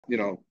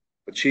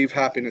achieve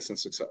happiness and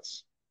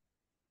success,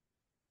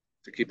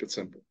 to keep it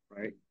simple,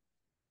 right?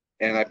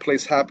 And I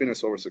place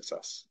happiness over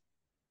success.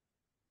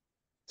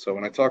 So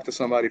when I talk to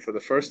somebody for the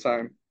first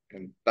time,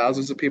 and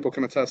thousands of people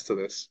can attest to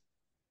this,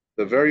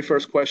 the very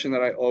first question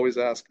that I always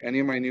ask any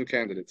of my new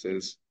candidates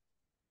is,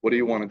 what do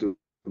you want to do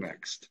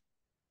next?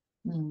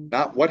 Mm.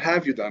 Not what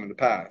have you done in the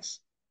past?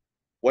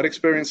 What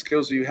experience,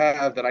 skills do you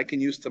have that I can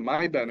use to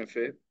my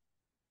benefit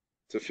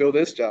to fill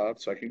this job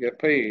so I can get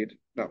paid?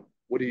 No,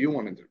 what do you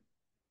want to do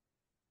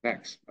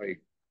next?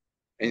 Like,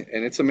 and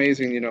it's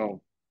amazing,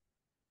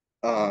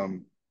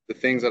 the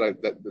things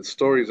that the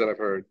stories that I've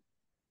heard,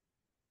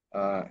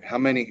 how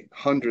many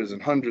hundreds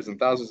and hundreds and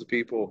thousands of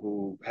people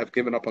who have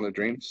given up on their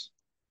dreams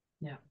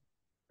Yeah.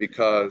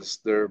 because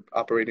they're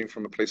operating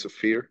from a place of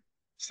fear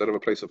instead of a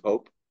place of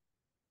hope.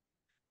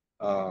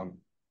 Um,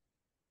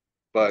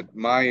 but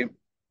my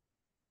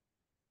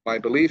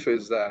belief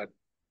is that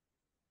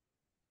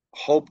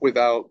hope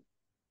without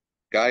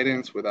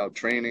guidance, without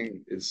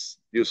training, is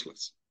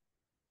useless.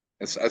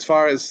 As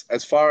far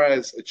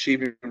as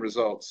achieving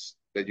results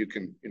that you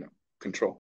can control.